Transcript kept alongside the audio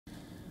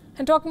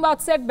And talking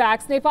about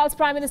setbacks, Nepal's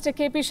Prime Minister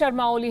KP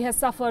Sharma Oli has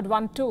suffered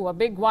one too, a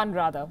big one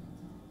rather.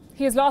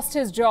 He has lost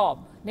his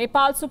job.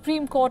 Nepal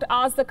Supreme Court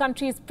asked the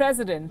country's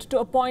president to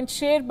appoint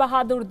Sher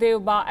Bahadur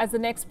Deuba as the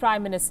next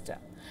Prime Minister.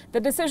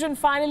 The decision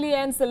finally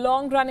ends the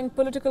long-running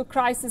political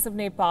crisis of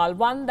Nepal,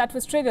 one that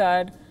was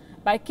triggered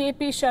by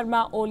KP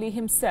Sharma Oli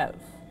himself.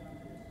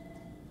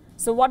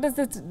 So what does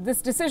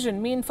this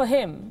decision mean for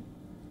him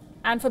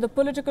and for the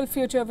political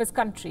future of his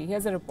country?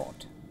 Here's a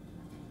report.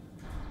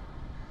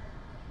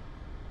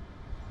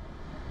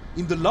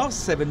 In the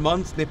last 7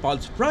 months,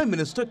 Nepal's Prime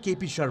Minister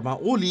KP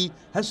Sharma Oli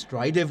has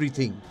tried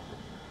everything.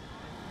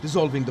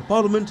 Dissolving the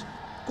parliament,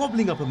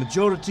 cobbling up a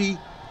majority,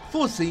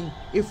 forcing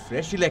a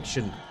fresh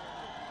election.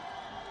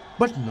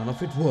 But none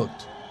of it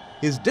worked.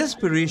 His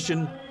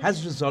desperation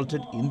has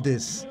resulted in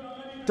this,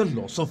 the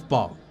loss of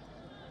power.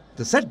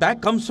 The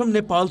setback comes from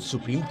Nepal's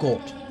Supreme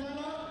Court.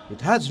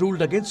 It has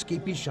ruled against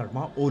KP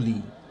Sharma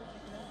Oli.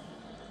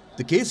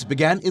 The case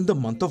began in the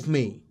month of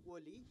May,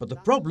 but the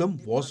problem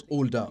was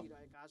older.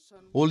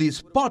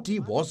 Oli's party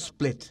was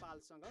split.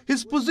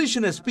 His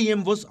position as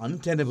PM was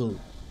untenable,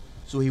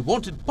 so he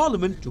wanted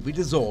parliament to be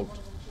dissolved.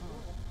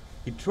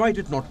 He tried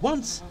it not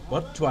once,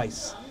 but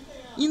twice.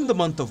 In the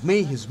month of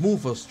May, his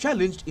move was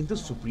challenged in the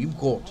Supreme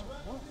Court.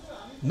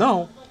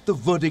 Now, the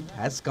verdict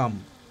has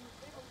come.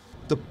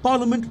 The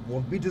parliament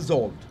won't be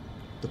dissolved.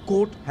 The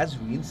court has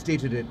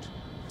reinstated it.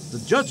 The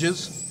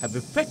judges have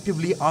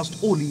effectively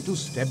asked Oli to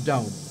step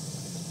down.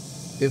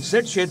 They've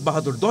said Sher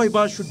Bahadur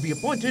Deuba should be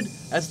appointed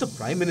as the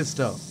Prime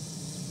Minister.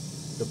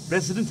 The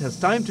President has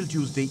time till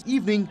Tuesday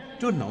evening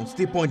to announce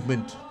the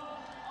appointment.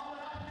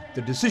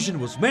 The decision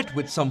was met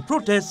with some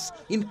protests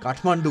in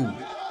Kathmandu.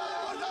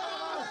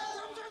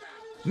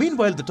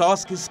 Meanwhile, the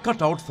task is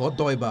cut out for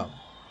Deuba.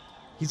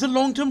 He's a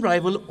long-term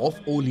rival of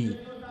Oli.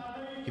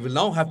 He will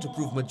now have to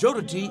prove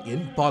majority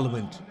in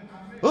Parliament.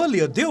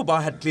 Earlier,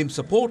 Deuba had claimed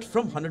support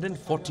from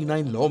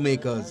 149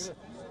 lawmakers.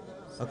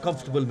 A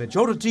comfortable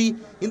majority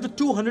in the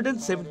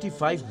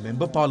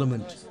 275-member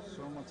Parliament.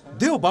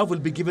 Deuba will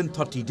be given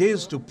 30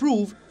 days to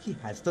prove he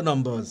has the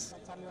numbers.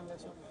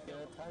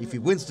 If he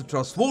wins the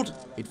trust vote,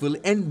 it will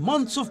end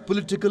months of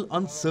political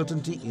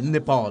uncertainty in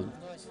Nepal.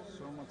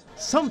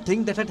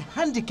 Something that had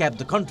handicapped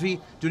the country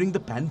during the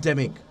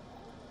pandemic.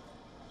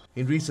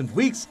 In recent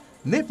weeks,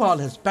 Nepal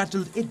has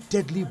battled a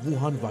deadly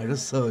Wuhan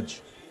virus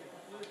surge.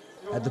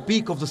 At the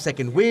peak of the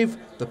second wave,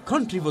 the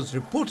country was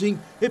reporting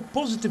a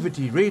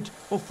positivity rate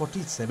of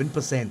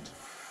 47%.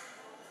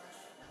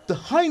 The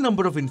high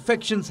number of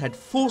infections had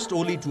forced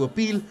Oli to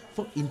appeal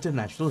for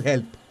international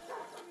help.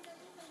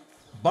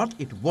 But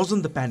it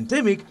wasn't the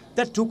pandemic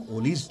that took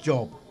Oli's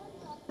job.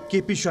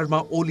 KP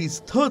Sharma Oli's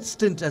third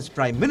stint as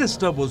Prime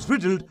Minister was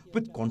riddled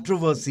with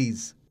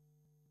controversies.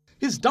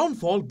 His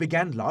downfall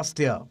began last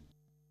year,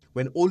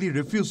 when Oli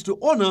refused to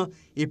honour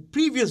a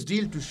previous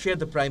deal to share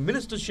the Prime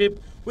Ministership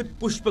with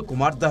Pushpa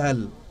Kumar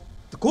Dahal,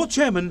 the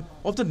co-chairman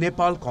of the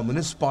Nepal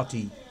Communist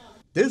Party.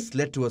 This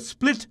led to a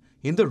split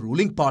in the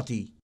ruling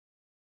party.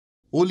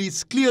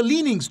 Oli's clear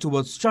leanings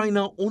towards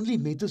China only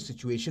made the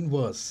situation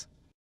worse.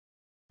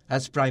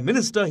 As Prime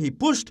Minister, he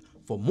pushed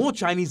for more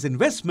Chinese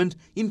investment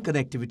in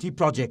connectivity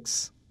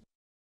projects.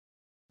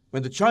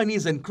 When the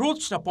Chinese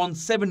encroached upon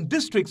 7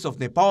 districts of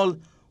Nepal,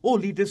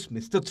 Oli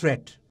dismissed the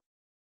threat.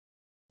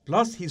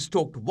 Plus, he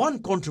stoked one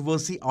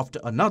controversy after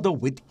another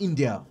with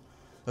India,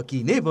 a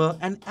key neighbour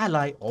and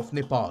ally of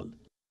Nepal.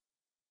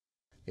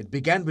 It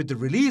began with the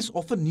release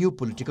of a new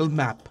political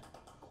map,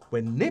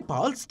 when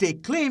Nepal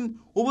staked claim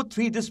over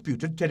 3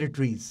 disputed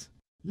territories,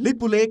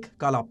 Lipulekh,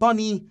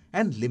 Kalapani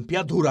and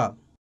Limpiadhura.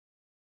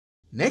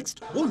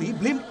 Next, Oli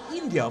blamed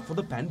India for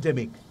the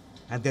pandemic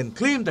and then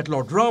claimed that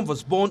Lord Ram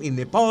was born in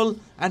Nepal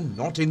and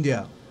not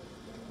India.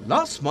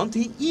 Last month,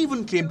 he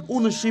even claimed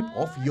ownership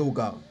of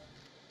yoga.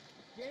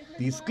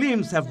 These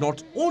claims have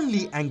not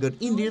only angered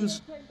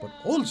Indians but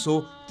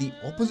also the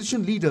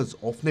opposition leaders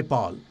of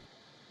Nepal.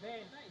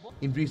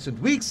 In recent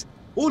weeks,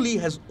 Oli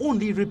has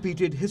only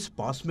repeated his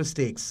past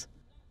mistakes,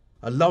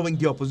 allowing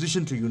the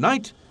opposition to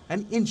unite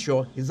and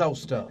ensure his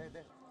ouster.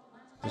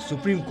 The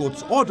Supreme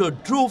Court's order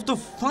drove the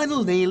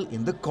final nail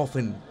in the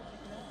coffin.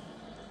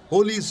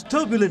 Oli's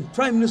turbulent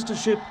prime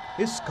ministership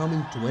is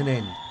coming to an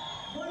end.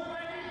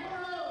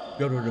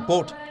 Bureau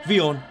Report,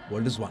 WION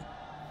World is One.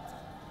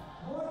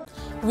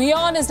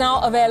 WION is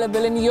now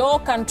available in your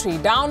country.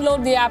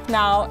 Download the app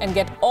now and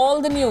get all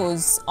the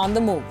news on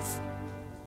the move.